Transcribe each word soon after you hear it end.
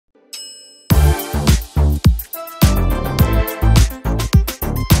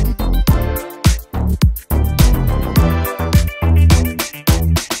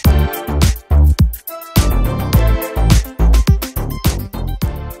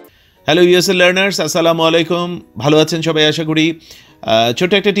Hello USL learners, আসসালামু আলাইকুম। ভালো আছেন সবাই আশা করি।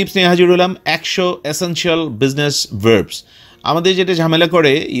 ছোট্ট একটা টিপস নিয়ে হাজির হলাম, 100 এসেনশিয়াল বিজনেস ভার্বস। আমাদের যেটা ঝামেলা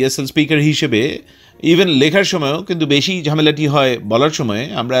করে ইউএসএল স্পিকার হিসেবে, ইভেন লেখার সময়ও কিন্তু বেশি ঝামেলাটি হয় বলার সময়।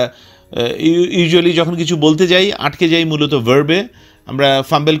 আমরা ইউজুয়ালি যখন কিছু বলতে যাই আটকে যাই মূলত ভার্বে, আমরা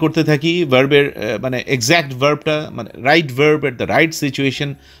ফাম্বেল করতে থাকি। ভার্বের মানে এক্স্যাক্ট ভার্বটা, মানে right verb at the right situation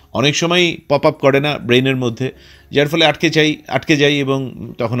অনেক সময় পপ আপ করে না ব্রেনের মধ্যে, যার ফলে আটকে যাই এবং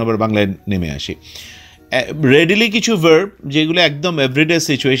তখন আবার বাংলায় নেমে আসি। রেডিলি কিছু ভার্ব যেগুলো একদম এভরিডে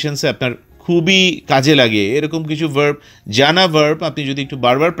সিচুয়েশনসে আপনার খুবই কাজে লাগে, এরকম কিছু ভার্ব, জানা ভার্ব আপনি যদি একটু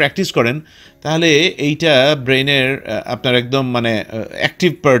বারবার প্র্যাকটিস করেন তাহলে এইটা ব্রেনের আপনার একদম মানে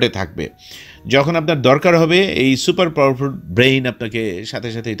অ্যাক্টিভ পার্টে থাকবে। যখন আপনার দরকার হবে এই সুপার পাওয়ারফুল ব্রেইন আপনাকে সাথে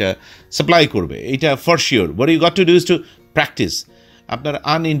সাথে এটা সাপ্লাই করবে, এইটা for sure. What you got to do is two practice. আপনার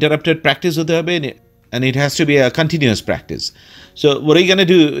আনইন্টারাপ্টেড প্র্যাকটিস হতে হবে, and it has to be a continuous practice. So what are you going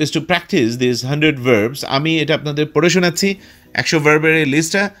to do is to practice these 100 verbs. আমি এটা আপনাদের পড়ে শোনাচ্ছি 100 ভার্বের এই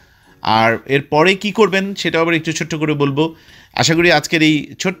লিস্টটা, আর এরপরে কী করবেন সেটা আবার একটু ছোট্ট করে বলবো। আশা করি আজকের এই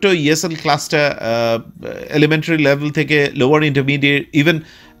ছোট্ট ইএসএল ক্লাসটা এলিমেন্টারি লেভেল থেকে লোয়ার ইন্টারমিডিয়েট, ইভেন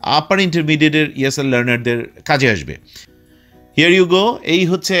আপার ইন্টারমিডিয়েটের ইএসএল লার্নারদের কাজে আসবে। Here you go. এই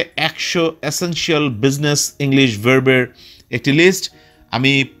হচ্ছে 100 এসেনশিয়াল বিজনেস ইংলিশ ভার্বের একটি লিস্ট।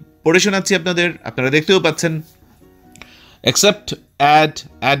 আমি পড়ে শোনাচ্ছি আপনারা দেখতেও পাচ্ছেন। Accept, add,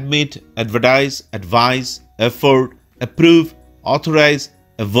 admit, advertise, advice, effort, approve, authorize,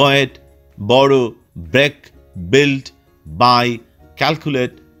 avoid, বড়ো, break, build, by,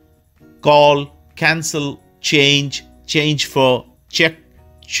 calculate, call, cancel, change for, check,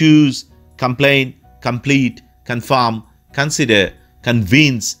 choose, complain, complete, confirm, consider,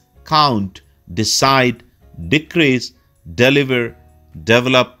 convince, count, decide, decrease, deliver,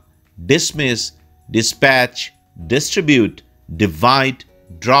 develop, dismiss, dispatch, distribute, divide,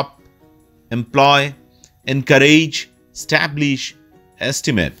 drop, employ, encourage, establish,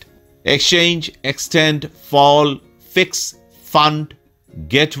 estimate, exchange, extend, fall, fix, fund,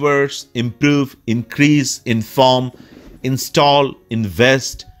 get worse, improve, increase, inform, install,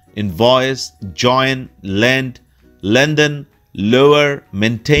 invest, invoice, join, lend, lengthen, lower,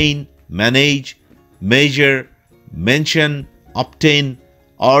 maintain, manage, measure, mention, obtain,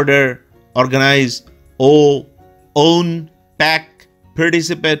 order, organize, owe, own, pack,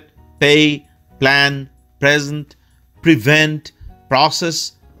 participate, pay, plan, present, prevent, process,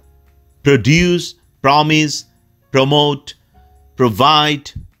 produce, promise, promote, provide,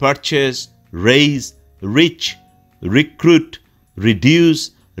 purchase, raise, reach, recruit, reduce,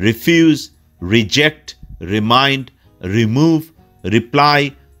 refuse, reject, remind, remove, reply,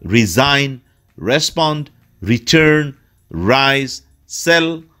 resign, respond, return, rise, sell,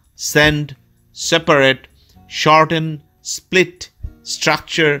 send, separate, shorten, split,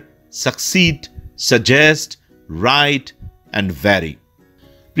 structure, succeed, suggest, write, and vary.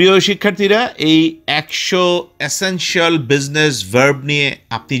 প্রিয় শিক্ষার্থীরা, এই 100 essential business verb নিয়ে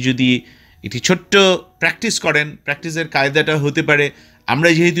আপনি যদি একটি ছোট্ট practice করেন, প্র্যাকটিসের কায়দাটা হতে পারে, আমরা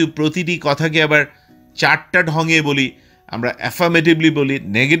যেহেতু প্রতিটি কথাকে আবার 4টা ঢঙে বলি, আমরা অ্যাফার্মেটিভলি বলি,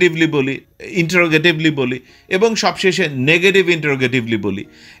 নেগেটিভলি বলি, ইন্টারোগেটিভলি বলি এবং সবশেষে নেগেটিভ ইন্টারোগেটিভলি বলি।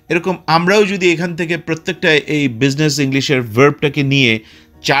 এরকম আমরাও যদি এখান থেকে প্রত্যেকটা এই বিজনেস ইংলিশের ভার্বটাকে নিয়ে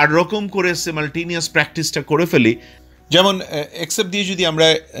 4 রকম করে সিমালটেনিয়াস প্র্যাকটিসটা করে ফেলি, যেমন অ্যাকসেপ্ট দিয়ে যদি আমরা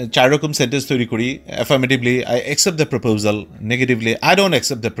 4 রকম সেন্টেন্স তৈরি করি। অ্যাফার্মেটিভলি, I accept the proposal. Negatively, I don't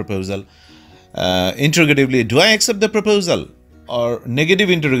accept the proposal. ইন্টারোগেটিভলি, do I accept the proposal? Or negative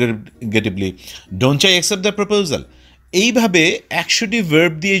ইন্টারোগেটিভলি, don't I accept the proposal? এইভাবে 100টি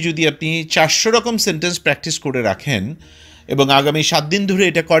ভার্ব দিয়ে যদি আপনি 400 রকম সেন্টেন্স প্র্যাকটিস করে রাখেন এবং আগামী 7 দিন ধরে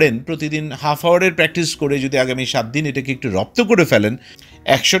এটা করেন, প্রতিদিন হাফ আওয়ারের প্র্যাকটিস করে যদি আগামী 7 দিন এটাকে একটু রপ্ত করে ফেলেন,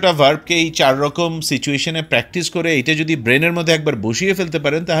 100টা ভার্বকে এই 4 রকম সিচুয়েশনে প্র্যাকটিস করে এটা যদি ব্রেনের মধ্যে একবার বসিয়ে ফেলতে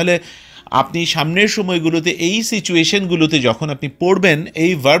পারেন, তাহলে আপনি সামনের সময়গুলোতে এই সিচুয়েশনগুলোতে যখন আপনি পড়বেন,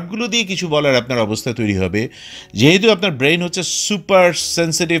 এই ভার্বগুলো দিয়ে কিছু বলার আপনার অবস্থা তৈরি হবে। যেহেতু আপনার ব্রেন হচ্ছে সুপার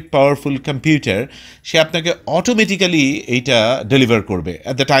সেন্সিটিভ পাওয়ারফুল কম্পিউটার, সে আপনাকে অটোমেটিক্যালি এইটা ডেলিভার করবে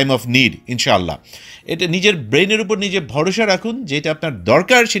at the time of need, ইনশাআল্লাহ। এটা নিজের ব্রেনের উপর নিজে ভরসা রাখুন। যেটা আপনার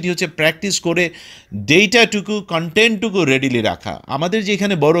দরকার সেটি হচ্ছে প্র্যাকটিস করে ডেটাটুকু, কন্টেন্টটুকু রেডিলি রাখা। আমাদের যে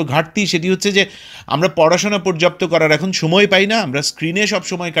এখানে বড় ঘাটতি সেটি হচ্ছে যে আমরা পড়াশোনা পর্যাপ্ত করার এখন সময় পাই না, আমরা স্ক্রিনে সব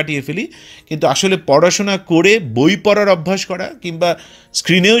সময় কাটিয়ে ফেলি। কিন্তু আসলে পড়াশোনা করে বই পড়ার অভ্যাস করা, কিংবা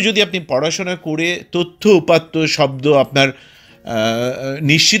স্ক্রিনেও যদি আপনি পড়াশোনা করে তথ্য উপাত্ত শব্দ আপনার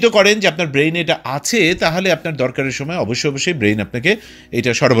নিশ্চিত করেন যে আপনার ব্রেইনে এটা আছে, তাহলে আপনার দরকারের সময় অবশ্যই ব্রেইন আপনাকে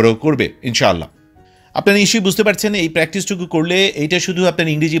এটা সরবরাহ করবে, ইনশাআল্লাহ। আপনারা নিশ্চয়ই বুঝতে পারছেন এই প্র্যাকটিসটুকু করলে এইটা শুধু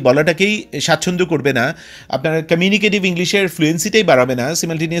আপনার ইংরেজি বলাটাকেই স্বাচ্ছন্দ্য করবে না, আপনার কমিউনিকেটিভ ইংলিশের ফ্লুয়েন্সিটাই বাড়াবে না,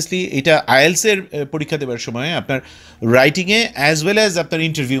 সিমালটেনিয়াসলি এটা আইএলসের পরীক্ষা দেওয়ার সময় আপনার রাইটিংয়ে অ্যাজ ওয়েল অ্যাজ আপনার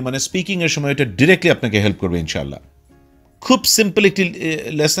ইন্টারভিউ মানে স্পিকিংয়ের সময় এটা ডিরেক্টলি আপনাকে হেল্প করবে ইনশাআল্লাহ। খুব সিম্পল একটি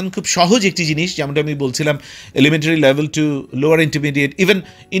লেসন, খুব সহজ একটি জিনিস, যেমনটা আমি বলছিলাম elementary level two lower intermediate, even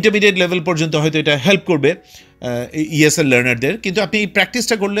intermediate level পর্যন্ত হয়তো এটা হেল্প করবে ইএসএল লার্নারদের। কিন্তু আপনি এই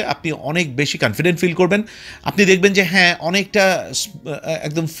প্র্যাকটিসটা করলে আপনি অনেক বেশি কনফিডেন্ট ফিল করবেন। আপনি দেখবেন যে হ্যাঁ অনেকটা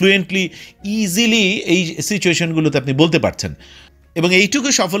একদম ফ্লুয়েন্টলি ইজিলি এই সিচুয়েশনগুলোতে আপনি বলতে পারছেন। এবং এইটুকু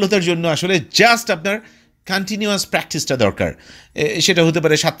সফলতার জন্য আসলে জাস্ট আপনার কন্টিনিউয়াস প্র্যাকটিসটা দরকার। সেটা হতে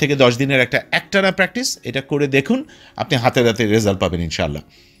পারে 7 থেকে 10 দিনের একটানা প্র্যাকটিস। এটা করে দেখুন, আপনি হাতে হাতে রেজাল্ট পাবেন ইনশাআল্লাহ।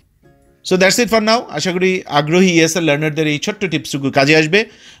 So that's it for now. আশা করি আগ্রহী ইএসএল লার্নারদের এই ছোট্ট টিপসটুকু কাজে আসবে।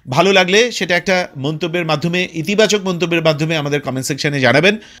 ভালো লাগলে সেটা একটা মন্তব্যের মাধ্যমে, ইতিবাচক মন্তব্যের মাধ্যমে আমাদের কমেন্ট সেকশনে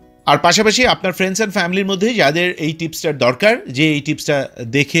জানাবেন। আর পাশাপাশি আপনার ফ্রেন্ডস অ্যান্ড ফ্যামিলির মধ্যে যাদের এই টিপসটার দরকার, যে এই টিপসটা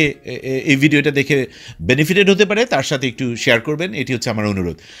দেখে, এই ভিডিওটা দেখে বেনিফিটেড হতে পারে, তার সাথে একটু শেয়ার করবেন। এটি হচ্ছে আমার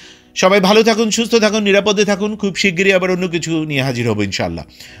অনুরোধ। সবাই ভালো থাকুন, সুস্থ থাকুন, নিরাপদে থাকুন। খুব শিগগিরই আবার অন্য কিছু নিয়ে হাজির হব ইনশাআল্লাহ।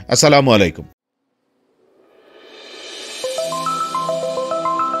 আসসালামু আলাইকুম।